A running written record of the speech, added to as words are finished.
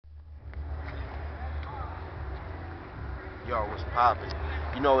Yo, what's poppin'?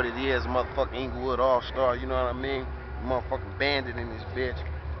 You know what it is, motherfucking Inglewood All-Star, you know what I mean? Motherfucking bandit in this bitch.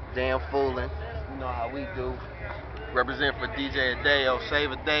 Damn foolin'. You know how we do. Represent for DJ Adeo,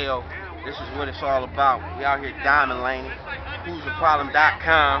 Save Adeo. This is what it's all about. We out here diamond laning.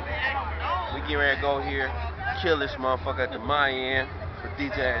 Who'stheproblem.com. We getting ready to go here, kill this motherfucker at the my end for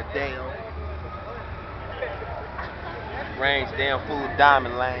DJ Adeo. Range damn fool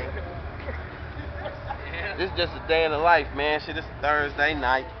diamond lane. This is just a day in the life, man. Shit, it's a Thursday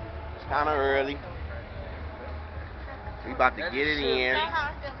night. It's kind of early. We about to get it in.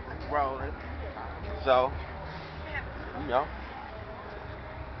 Rolling. So, you know.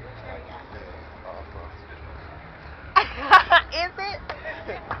 Is it?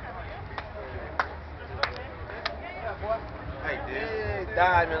 Hey, dude.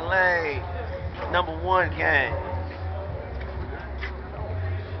 Diamond Lane. #1 gang.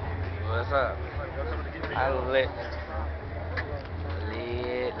 What's up? I lit.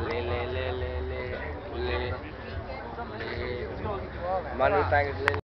 My new thing is lit.